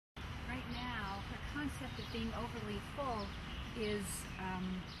concept of being overly full is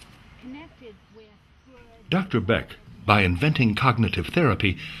connected with good... Dr. Beck, by inventing cognitive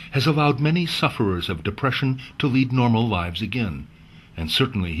therapy, has allowed many sufferers of depression to lead normal lives again, and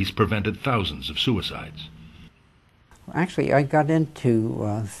certainly he's prevented thousands of suicides. Actually, I got into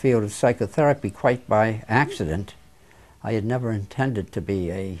the field of psychotherapy quite by accident. I had never intended to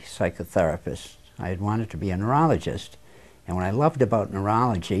be a psychotherapist. I had wanted to be a neurologist. And what I loved about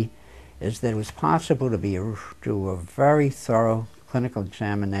neurology is that it was possible to do a very thorough clinical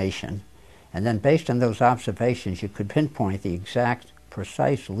examination, and then based on those observations you could pinpoint the exact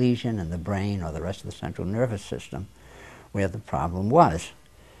precise lesion in the brain or the rest of the central nervous system where the problem was.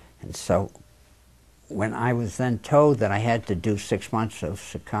 And so when I was then told that I had to do 6 months of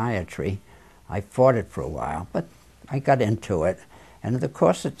psychiatry, I fought it for a while, but I got into it. And in the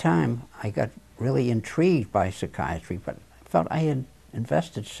course of time, I got really intrigued by psychiatry, but I felt I had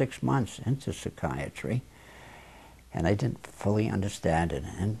invested 6 months into psychiatry, and I didn't fully understand it.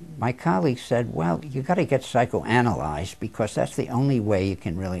 And my colleagues said, well, you got to get psychoanalyzed because that's the only way you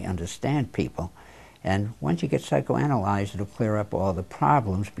can really understand people. And once you get psychoanalyzed, it'll clear up all the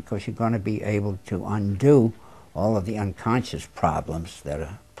problems because you're going to be able to undo all of the unconscious problems that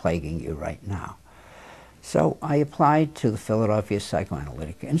are plaguing you right now. So I applied to the Philadelphia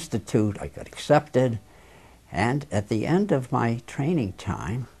Psychoanalytic Institute. I got accepted. And at the end of my training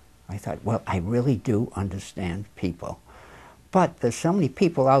time, I thought, well, I really do understand people. But there's so many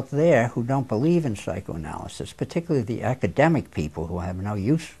people out there who don't believe in psychoanalysis, particularly the academic people who have no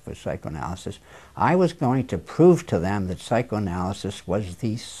use for psychoanalysis. I was going to prove to them that psychoanalysis was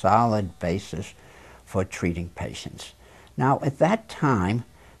the solid basis for treating patients. Now, at that time,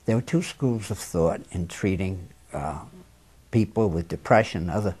 there were two schools of thought in treating people with depression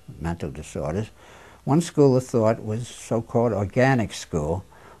and other mental disorders. One school of thought was so-called organic school,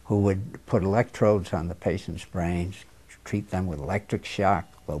 who would put electrodes on the patient's brains, treat them with electric shock,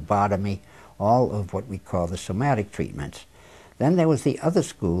 lobotomy, all of what we call the somatic treatments. Then there was the other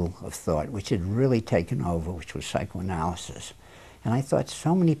school of thought, which had really taken over, which was psychoanalysis. And I thought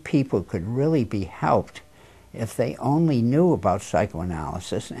so many people could really be helped if they only knew about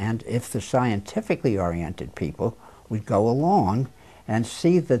psychoanalysis, and if the scientifically oriented people would go along and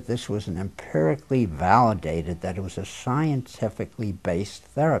see that this was an empirically validated, that it was a scientifically based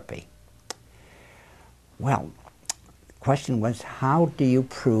therapy. Well, the question was, how do you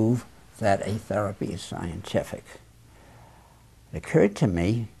prove that a therapy is scientific? It occurred to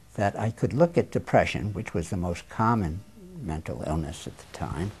me that I could look at depression, which was the most common mental illness at the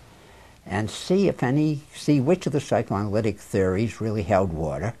time, and see which of the psychoanalytic theories really held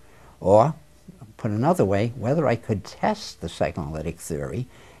water, or, put another way, whether I could test the psychoanalytic theory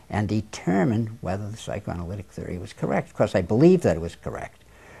and determine whether the psychoanalytic theory was correct, because I believed that it was correct.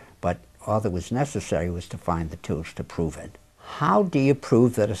 But all that was necessary was to find the tools to prove it. How do you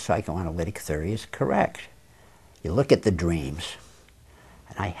prove that a psychoanalytic theory is correct? You look at the dreams.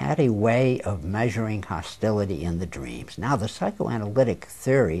 And I had a way of measuring hostility in the dreams. Now, the psychoanalytic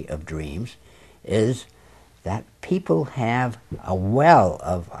theory of dreams is that people have a well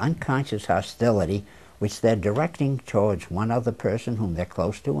of unconscious hostility which they're directing towards one other person whom they're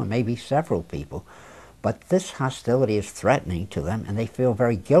close to, and maybe several people. But this hostility is threatening to them, and they feel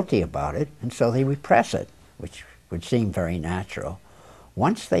very guilty about it, and so they repress it, which would seem very natural.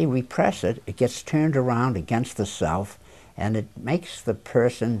 Once they repress it, it gets turned around against the self, and it makes the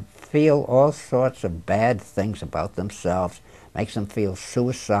person feel all sorts of bad things about themselves, makes them feel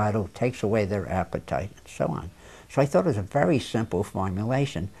suicidal, takes away their appetite, and so on. So I thought it was a very simple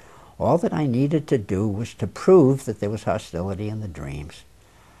formulation. All that I needed to do was to prove that there was hostility in the dreams.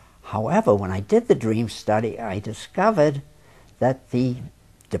 However, when I did the dream study, I discovered that the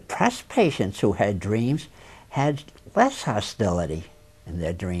depressed patients who had dreams had less hostility in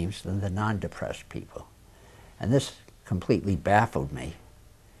their dreams than the non-depressed people. And this completely baffled me.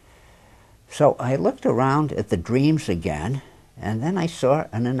 So I looked around at the dreams again, and then I saw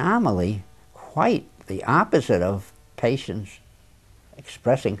an anomaly, quite the opposite of patients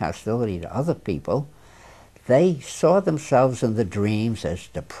expressing hostility to other people. They saw themselves in the dreams as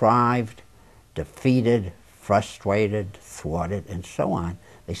deprived, defeated, frustrated, thwarted, and so on.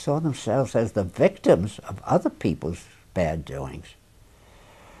 They saw themselves as the victims of other people's bad doings.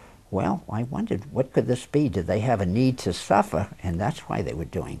 Well, I wondered, what could this be? Did they have a need to suffer? And that's why they were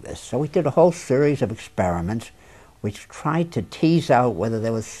doing this. So we did a whole series of experiments which tried to tease out whether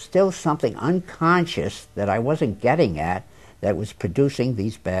there was still something unconscious that I wasn't getting at that was producing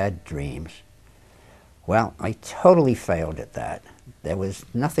these bad dreams. Well, I totally failed at that. There was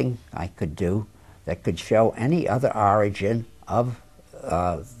nothing I could do that could show any other origin of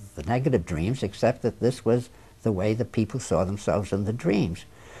the negative dreams, except that this was the way the people saw themselves in the dreams.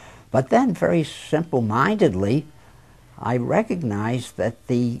 But then, very simple-mindedly, I recognized that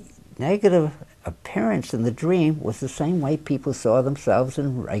the negative appearance in the dream was the same way people saw themselves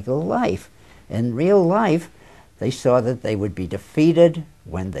in regular life. In real life, they saw that they would be defeated.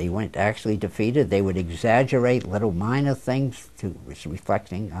 When they weren't actually defeated, they would exaggerate little minor things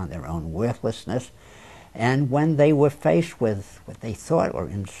reflecting on their own worthlessness. And when they were faced with what they thought were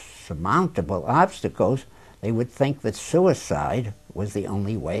insurmountable obstacles, they would think that suicide was the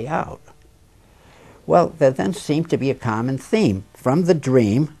only way out. Well, there then seemed to be a common theme. From the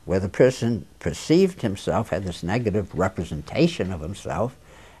dream, where the person perceived himself, had this negative representation of himself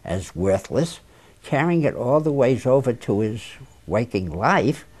as worthless, carrying it all the ways over to his waking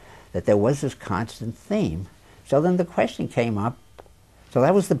life, that there was this constant theme. So then the question came up, so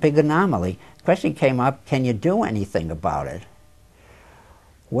that was the big anomaly. The question came up, can you do anything about it?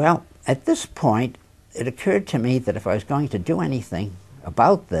 Well, at this point, it occurred to me that if I was going to do anything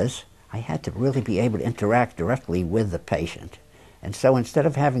about this, I had to really be able to interact directly with the patient. And so instead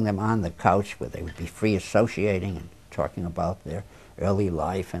of having them on the couch where they would be free associating and talking about their early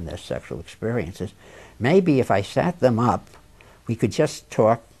life and their sexual experiences, maybe if I sat them up, we could just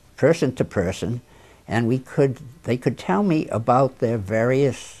talk person to person, and they could tell me about their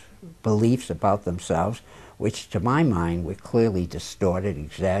various beliefs about themselves, which to my mind were clearly distorted,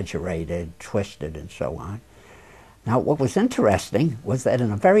 exaggerated, twisted, and so on. Now, what was interesting was that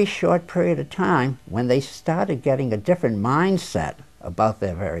in a very short period of time, when they started getting a different mindset about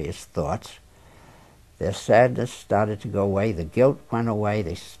their various thoughts, their sadness started to go away, the guilt went away,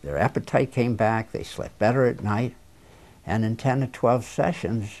 their appetite came back, they slept better at night, and in 10 or 12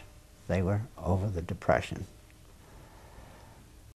 sessions, they were over the depression.